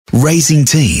Raising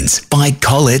Teens by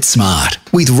Colette Smart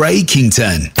with Ray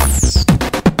Kington.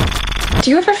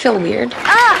 Do you ever feel weird?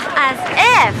 As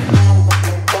if.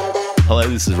 Hello,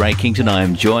 this is Ray Kington. I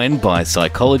am joined by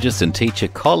psychologist and teacher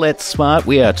Colette Smart.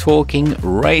 We are talking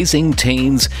raising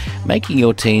teens, making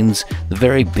your teens the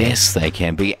very best they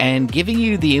can be, and giving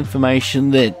you the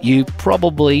information that you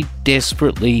probably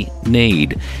desperately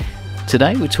need.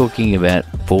 Today we're talking about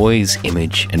boys'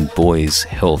 image and boys'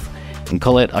 health. And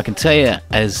Colette, I can tell you,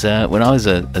 as when I was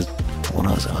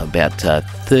about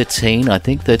 13, I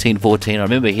think, 13, 14, I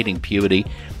remember hitting puberty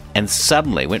and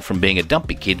suddenly went from being a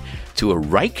dumpy kid to a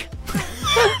rake.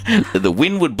 The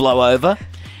wind would blow over.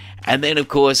 And then, of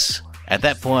course, at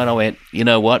that point I went, you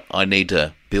know what? I need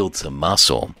to build some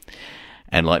muscle.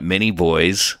 And like many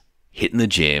boys, hit in the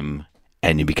gym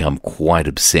and you become quite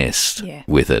obsessed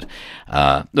with it.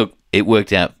 Look, it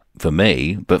worked out for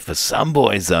me, but for some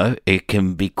boys, though, it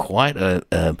can be quite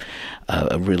a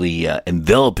really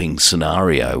enveloping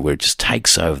scenario where it just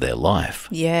takes over their life.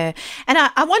 Yeah. And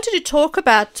I wanted to talk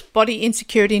about body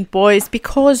insecurity in boys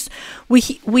because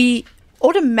we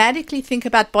automatically think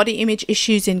about body image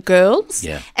issues in girls.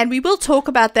 Yeah. And we will talk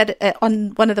about that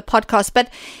on one of the podcasts. But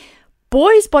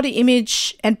boys' body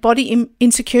image and body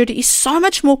insecurity is so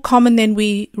much more common than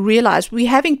we realize. We're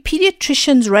having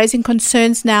pediatricians raising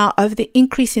concerns now over the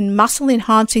increase in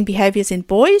muscle-enhancing behaviors in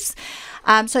boys.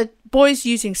 So boys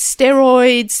using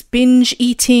steroids, binge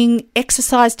eating,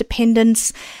 exercise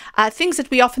dependence, things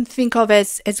that we often think of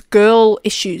as girl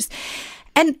issues.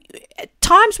 And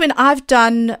times when I've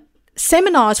done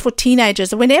seminars for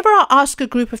teenagers, whenever I ask a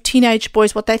group of teenage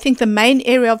boys what they think the main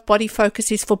area of body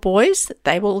focus is for boys,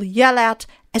 they will yell out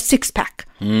a six-pack.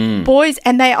 Boys,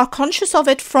 and they are conscious of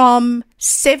it from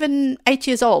 7, 8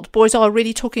 years old. Boys are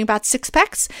already talking about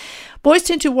six-packs. Boys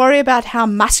tend to worry about how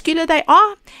muscular they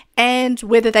are and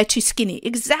whether they're too skinny.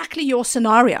 Exactly your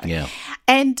scenario. Yeah.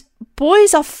 And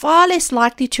boys are far less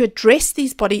likely to address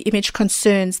these body image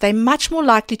concerns. They're much more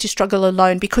likely to struggle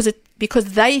alone because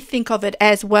they think of it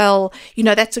as, well, you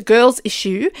know, that's a girl's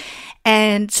issue,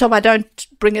 and so I don't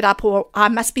bring it up, or I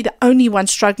must be the only one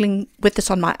struggling with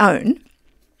this on my own.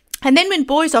 And then when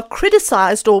boys are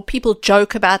criticized or people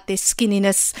joke about their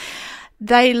skinniness,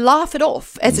 they laugh it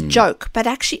off as a joke, but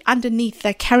actually underneath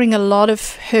they're carrying a lot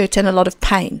of hurt and a lot of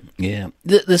pain. Yeah.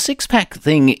 The six-pack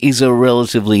thing is a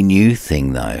relatively new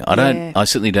thing, though. I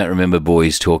certainly don't remember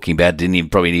boys talking about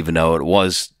it, probably even know what it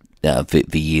was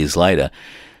for years later.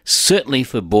 Certainly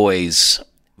for boys,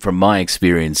 from my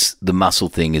experience, the muscle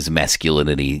thing is a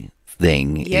masculinity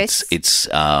thing. Yes. It's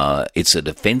a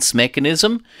defense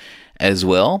mechanism as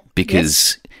well,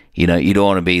 because you know, you don't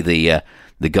want to be the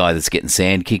guy that's getting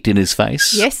sand kicked in his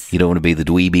face. Yes. You don't want to be the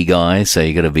dweeby guy, so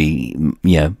you got to be,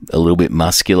 you know, a little bit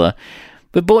muscular.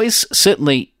 But boys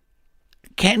certainly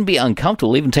can be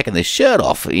uncomfortable, even taking their shirt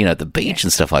off, you know, at the beach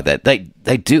and stuff like that.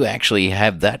 They do actually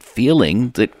have that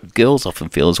feeling that girls often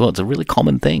feel as well. It's a really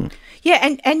common thing.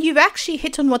 Yeah, and you've actually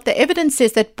hit on what the evidence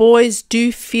says, that boys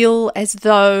do feel as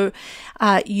though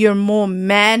you're more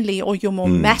manly or you're more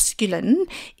masculine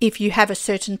if you have a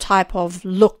certain type of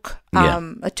look,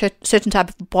 certain type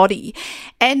of body.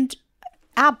 And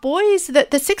our boys,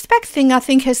 the six-pack thing, I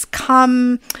think, has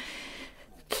come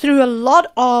through a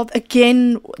lot of,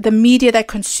 again, the media they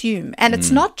consume. And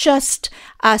it's not just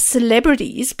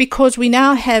celebrities, because we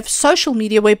now have social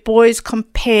media where boys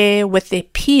compare with their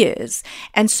peers.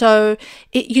 And so,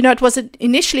 it was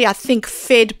initially, I think,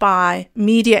 fed by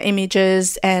media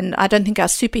images, and I don't think our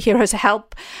superheroes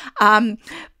help.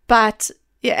 But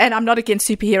yeah, and I'm not against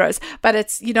superheroes, but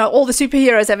it's, you know, all the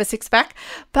superheroes have a six-pack.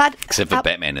 But except for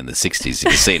Batman in the 60s. If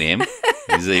you've seen him,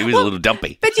 he was a little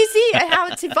dumpy. But you see how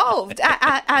it's evolved.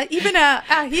 Even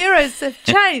our heroes have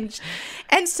changed.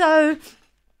 And so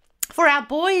for our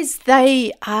boys,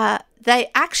 they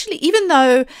actually, even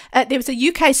though there was a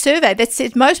UK survey that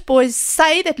said most boys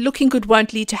say that looking good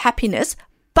won't lead to happiness,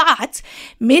 but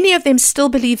many of them still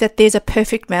believe that there's a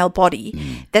perfect male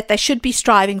body that they should be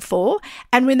striving for.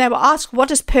 And when they were asked, what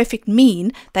does perfect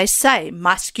mean? They say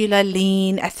muscular,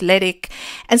 lean, athletic.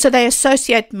 And so they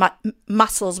associate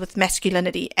muscles with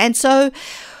masculinity. And so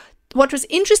what was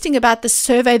interesting about this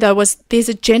survey, though, was there's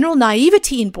a general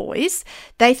naivety in boys.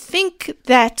 They think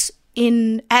that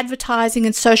in advertising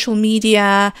and social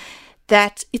media,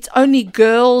 that it's only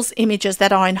girls' images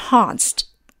that are enhanced.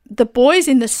 The boys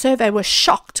in the survey were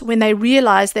shocked when they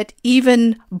realized that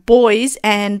even boys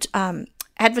and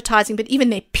advertising, but even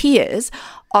their peers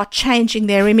are changing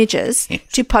their images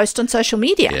to post on social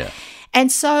media. Yeah.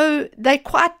 And so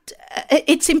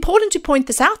it's important to point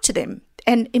this out to them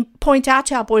and point out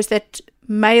to our boys that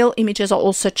male images are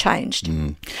also changed.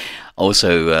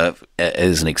 Also,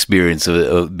 as an experience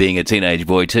of being a teenage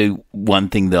boy too, one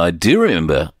thing that I do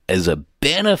remember as a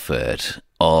benefit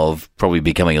of probably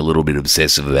becoming a little bit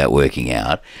obsessive about working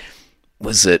out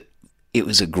was that it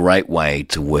was a great way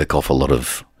to work off a lot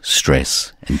of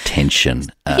stress and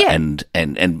tension, and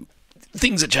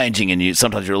things are changing, and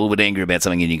sometimes you're a little bit angry about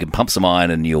something, and you can pump some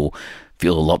iron, and you'll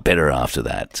feel a lot better after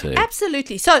that too.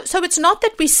 Absolutely. So it's not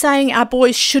that we're saying our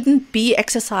boys shouldn't be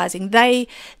exercising. They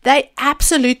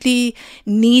absolutely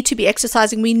need to be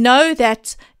exercising. We know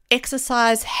that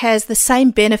exercise has the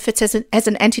same benefits as an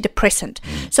antidepressant.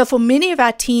 So for many of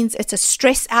our teens, it's a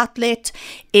stress outlet.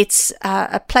 It's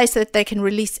a place that they can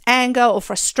release anger or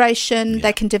frustration.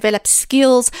 They can develop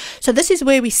skills. So this is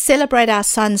where we celebrate our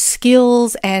son's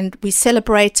skills, and we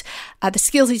celebrate the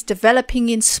skills he's developing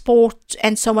in sport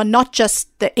and so on, not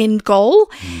just the end goal.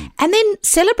 And then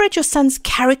celebrate your son's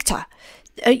character.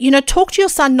 Talk to your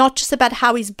son not just about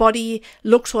how his body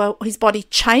looks or his body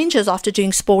changes after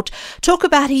doing sport. Talk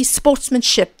about his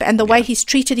sportsmanship and the way he's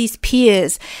treated his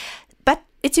peers. But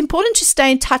it's important to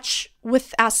stay in touch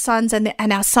with our sons and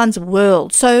our sons'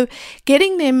 world. So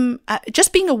getting them,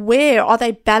 just being aware, are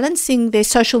they balancing their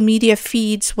social media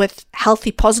feeds with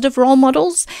healthy, positive role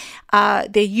models? They're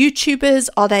YouTubers.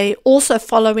 Are they also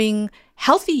following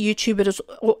healthy YouTubers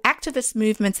or activist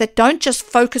movements that don't just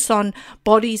focus on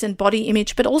bodies and body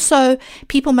image, but also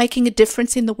people making a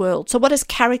difference in the world? So what does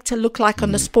character look like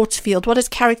on the sports field? What does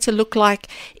character look like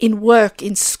in work,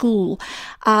 in school?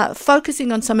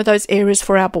 Focusing on some of those areas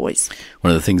for our boys. One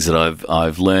of the things that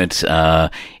I've learnt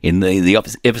in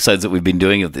the episodes that we've been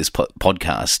doing of this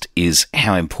podcast is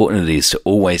how important it is to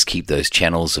always keep those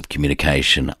channels of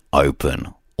communication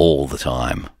open all the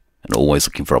time, and always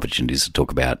looking for opportunities to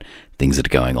talk about things that are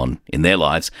going on in their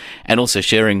lives, and also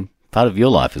sharing part of your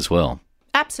life as well.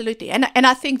 Absolutely. And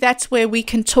I think that's where we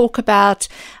can talk about,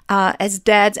 as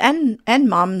dads and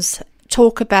mums,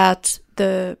 talk about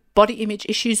the body image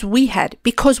issues we had,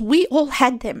 because we all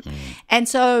had them. And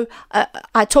so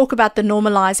I talk about the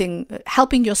normalizing,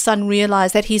 helping your son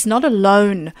realize that he's not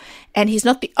alone, and he's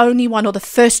not the only one or the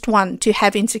first one to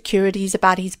have insecurities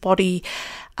about his body.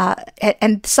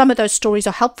 And some of those stories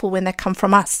are helpful when they come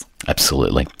from us.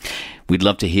 Absolutely. We'd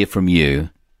love to hear from you.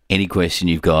 Any question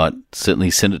you've got, certainly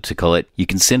send it to Colette. You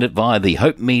can send it via the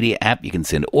Hope Media app. You can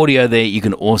send audio there. You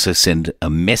can also send a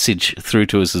message through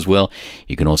to us as well.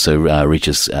 You can also reach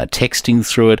us texting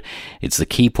through it. It's the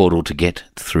key portal to get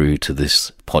through to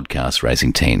this podcast,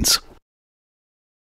 Raising Teens.